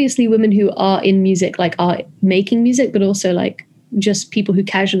 like obviously women who are in music, like are making music, but also like just people who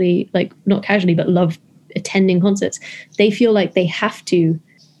casually, like not casually, but love attending concerts. They feel like they have to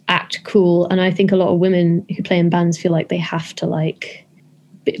act cool, and I think a lot of women who play in bands feel like they have to like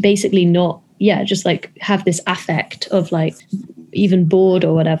basically not. Yeah, just like have this affect of like even bored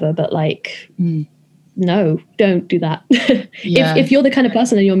or whatever, but like, no, don't do that. If you're the kind of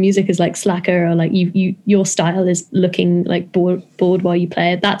person and your music is like slacker, or like your style is looking like bored while you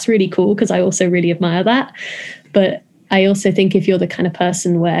play it, that's really cool, because I also really admire that. But I also think if you're the kind of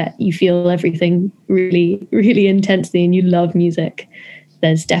person where you feel everything really, really intensely and you love music,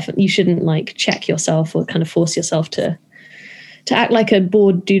 there's definitely, you shouldn't like check yourself or kind of force yourself to act like a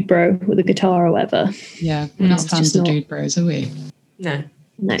bored dude bro with a guitar or whatever. Yeah, we're not fans of dude bros, are we? No.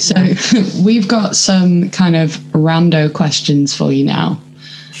 So we've got some kind of rando questions for you now.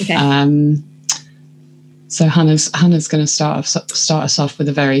 Okay. So Hannah's going to start us off with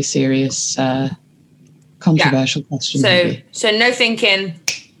a very serious, controversial question. So no thinking,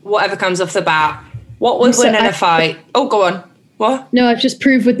 whatever comes off the bat. What would win in a fight? Oh, go on. What? No, I've just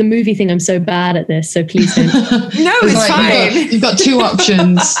proved with the movie thing I'm so bad at this, so please don't. No, it's fine. You've got 2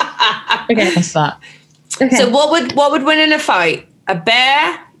 options. Okay. What's that? Okay. So what would win in a fight? A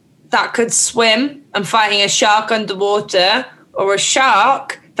bear that could swim and fighting a shark underwater, or a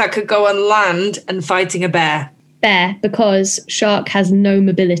shark that could go on land and fighting a bear? Bear, because shark has no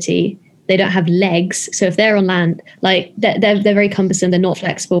mobility. They don't have legs, so if they're on land, like they're very cumbersome. They're not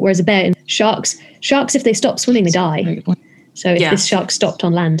flexible. Whereas a bear, sharks, if they stop swimming, they die. So if this shark stopped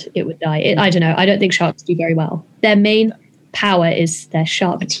on land, it would die. I don't know. I don't think sharks do very well. Their main power is their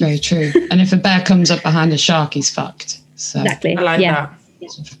sharp teeth. Very true. And if a bear comes up behind a shark, he's fucked. So exactly. I like that.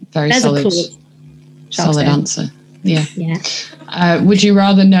 Very solid answer. Yeah. Yeah. Would you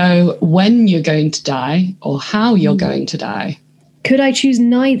rather know when you're going to die or how you're going to die? Could I choose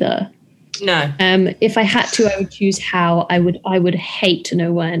neither? No. If I had to, I would choose how. I would hate to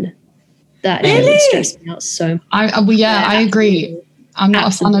know when. That really stressed me out so much. I agree. I'm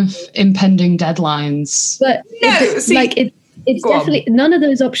not a fan of impending deadlines. But it's definitely none of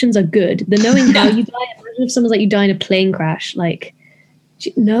those options are good. The knowing how you die. Imagine if someone's like you die in a plane crash, like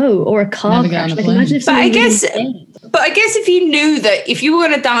no, or a car crash. Like imagine if. But I guess if you knew that if you were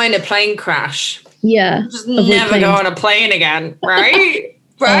going to die in a plane crash, just never go on a plane again, right?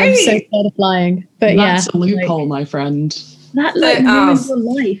 Right. I'm so scared of flying. But that's a loophole, my friend. That ruins your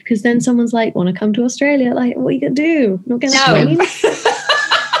life because then someone's like, "Want to come to Australia?" Like, what are you gonna do? Not get a plane?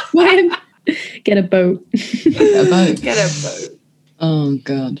 Swim. Get a boat. Get a boat. Oh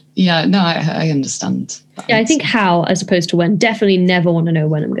God. Yeah. No, I understand. Yeah, I think how as opposed to when. Definitely never want to know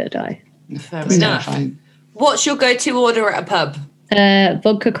when I'm gonna die. Fair enough. What's your go-to order at a pub?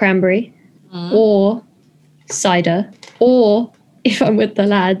 Vodka cranberry, or cider, or if I'm with the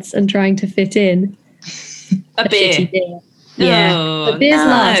lads and trying to fit in, a beer. Yeah, no, but beer's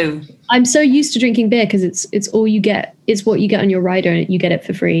last. I'm so used to drinking beer because it's all you get. It's what you get on your rider, and you get it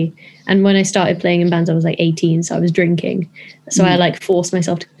for free. And when I started playing in bands, I was like 18, so I was drinking. So I like forced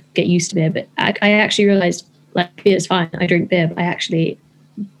myself to get used to beer. But I actually realized like beer's fine. I drink beer, but I actually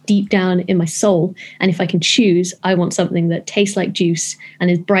deep down in my soul, and if I can choose, I want something that tastes like juice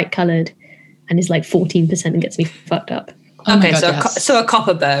and is bright coloured and is like 14% and gets me fucked up. Okay, so a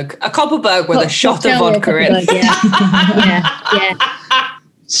Kopparberg with a shot of vodka in. Yeah.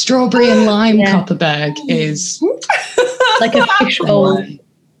 Strawberry and lime Kopparberg is like a fishbowl.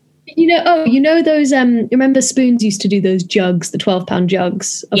 You know those. Remember Spoons used to do those jugs, the 12-pound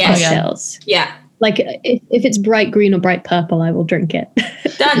jugs of cocktails. Yeah. Like if it's bright green or bright purple, I will drink it.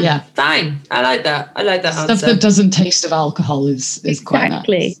 Done. Yeah. Fine. I like that. Stuff answer. That doesn't taste of alcohol is quite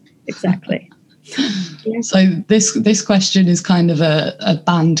nice. Exactly. So this question is kind of a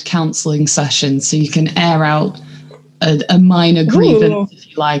band counselling session, so you can air out a minor grievance, if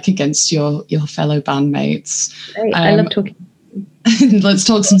you like, against your fellow bandmates. Great. I love talking. Let's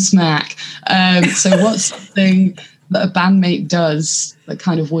talk some smack. So what's something that a bandmate does that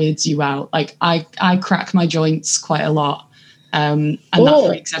kind of weirds you out? Like I crack my joints quite a lot, and that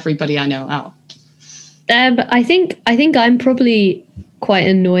freaks everybody I know out. I think I'm probably quite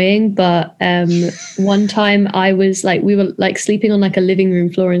annoying, but one time I was like, we were like sleeping on like a living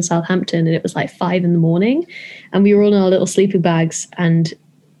room floor in Southampton, and it was like 5 a.m, and we were all in our little sleeping bags, and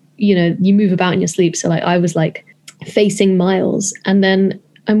you move about in your sleep, so like I was like facing Miles, and then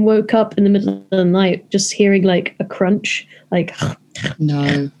I woke up in the middle of the night just hearing like a crunch, like no,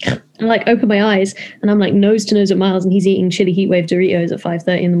 and like open my eyes, and I'm like nose to nose with Miles, and he's eating chili heatwave Doritos at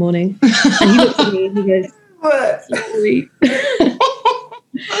 5:30 in the morning, and he looks at me and he goes, "What?" Sorry.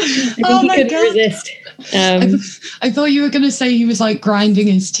 I think he couldn't resist. I thought you were going to say he was like grinding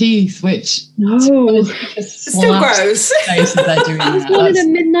his teeth, which still gross. It was wanted a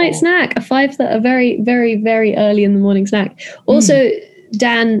midnight snack, a very, very, very early in the morning snack. Also,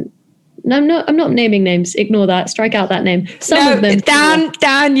 Dan. No, I'm not naming names. Ignore that. Strike out that name. Some of them.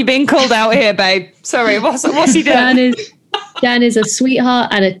 Dan, you've been called out here, babe. Sorry, what's he doing? Dan is a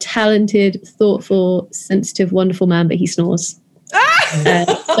sweetheart and a talented, thoughtful, sensitive, wonderful man, but he snores. So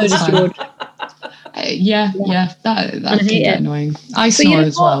does George. Yeah, that can get annoying. I snore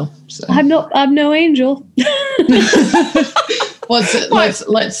as well. So. I'm no angel.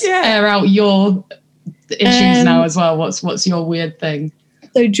 Let's air out your issues now as well. What's your weird thing?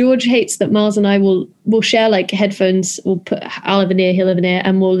 So George hates that Miles and I will share like headphones. I'll have an ear, he'll have an ear,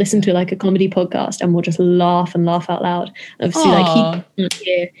 and we'll listen to like a comedy podcast, and we'll just laugh out loud. And obviously,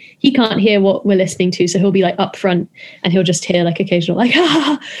 like he can't hear what we're listening to, so he'll be like up front, and he'll just hear like occasional like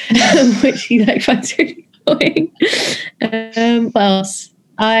which he like finds really annoying. What else?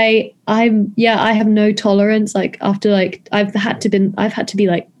 I have no tolerance. Like after like I've had to be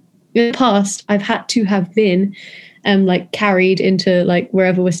like in the past, I've had to have been. Like carried into like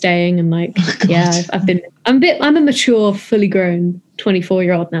wherever we're staying, and like I'm a mature, fully grown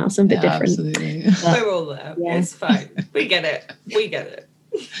 24-year-old now, so I'm a bit different. Absolutely. We're all there. Yeah. It's fine. We get it.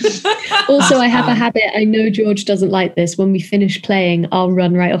 Also, I have a habit. I know George doesn't like this. When we finish playing, I'll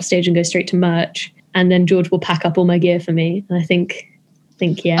run right off stage and go straight to merch, and then George will pack up all my gear for me. And I think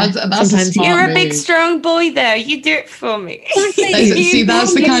sometimes you're a big, strong boy, though. You do it for me. See,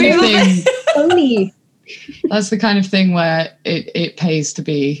 that's the kind of thing. Only. That's the kind of thing where it pays to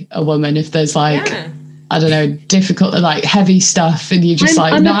be a woman. If there's like, I don't know, difficult, like heavy stuff, and you're just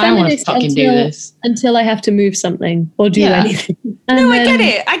I don't want to fucking do this. Until I have to move something or do anything. I get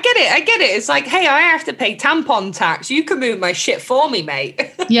it. It's like, hey, I have to pay tampon tax. You can move my shit for me, mate.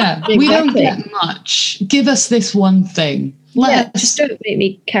 Yeah, exactly. We don't get much. Give us this one thing. Just don't make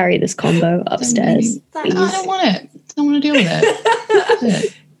me carry this combo upstairs. I don't want it. I don't want to deal with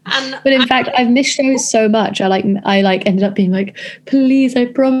it. But in fact, I've missed shows so much. I ended up being like, please, I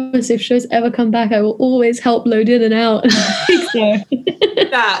promise, if shows ever come back, I will always help load in and out. So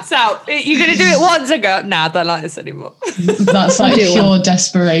you're gonna do it once and go, nah, I don't like this anymore. That's like pure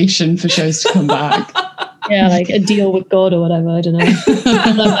desperation for shows to come back. Yeah, like a deal with God or whatever. I don't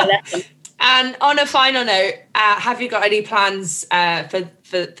know. And on a final note, have you got any plans for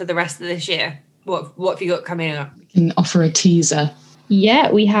the rest of this year? What have you got coming up? We can offer a teaser.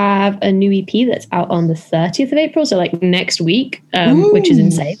 Yeah, we have a new EP that's out on the 30th of April, so like next week, which is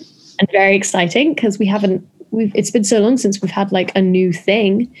insane and very exciting because it's been so long since we've had like a new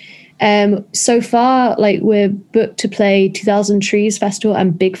thing. So far, like we're booked to play 2000 Trees Festival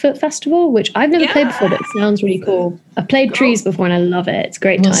and Bigfoot Festival, which I've never played before, but it sounds really cool. I've played Trees before and I love it. It's a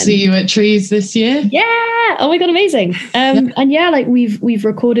great time. We'll see you at Trees this year. Yeah. Oh my God, amazing. And like we've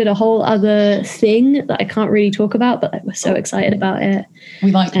recorded a whole other thing that I can't really talk about, but like, we're so excited about it.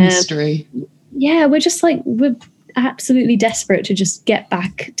 We like mystery. Yeah, we're absolutely desperate to just get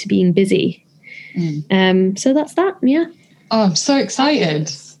back to being busy. So that's that. Yeah. Oh, I'm so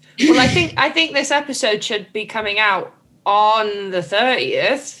excited. Well, I think this episode should be coming out on the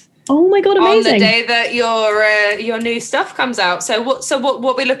 30th. Oh my God, amazing. On the day that your new stuff comes out. So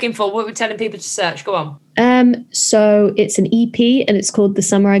what we're looking for, what we're telling people to search, go on. So it's an EP and it's called The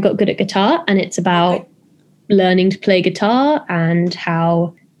Summer I Got Good at Guitar, and it's about learning to play guitar and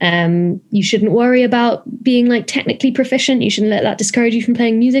how you shouldn't worry about being like technically proficient. You shouldn't let that discourage you from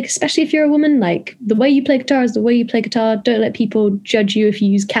playing music, especially if you're a woman. Like the way you play guitar is the way you play guitar. Don't let people judge you if you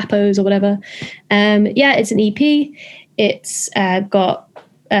use capos or whatever. It's an EP. It's got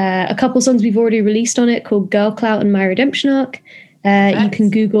a couple songs we've already released on it called Girl Clout and My Redemption Arc. You can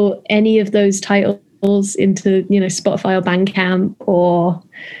Google any of those titles into, Spotify or Bandcamp or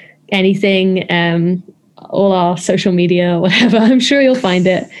anything. All our social media or whatever. I'm sure you'll find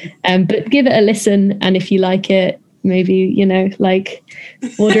it. But give it a listen. And if you like it, maybe,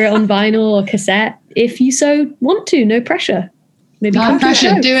 order it on vinyl or cassette. If you so want to, no pressure. Maybe no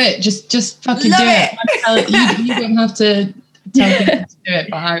pressure, do it. Just fucking do it. You don't have to tell people to do it,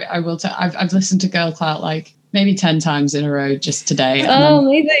 but I will tell. I've listened to Girl Clout like maybe 10 times in a row just today. Oh,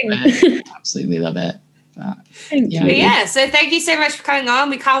 amazing. Absolutely love it. So thank you so much for coming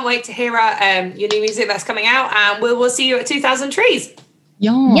on. We can't wait to hear your new music that's coming out, and we'll see you at 2000 Trees.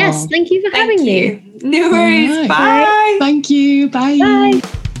 Yeah. Yes, thank you for having me. No worries. Right. Bye. Thank you. Bye. Bye.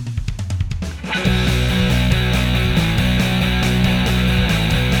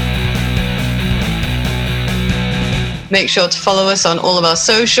 Make sure to follow us on all of our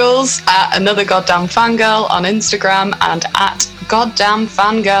socials at Another Goddamn Fangirl on Instagram and at Goddamn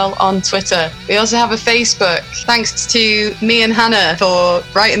Fangirl on Twitter. We also have a Facebook. Thanks to me and Hannah for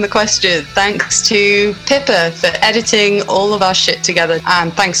writing the questions. Thanks to Pippa for editing all of our shit together.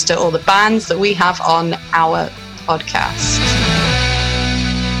 And thanks to all the bands that we have on our podcast.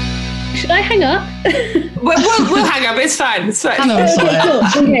 Should I hang up? We'll hang up. It's fine. Hannah will sort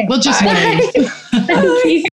it. Okay. We'll just wait. Thank you.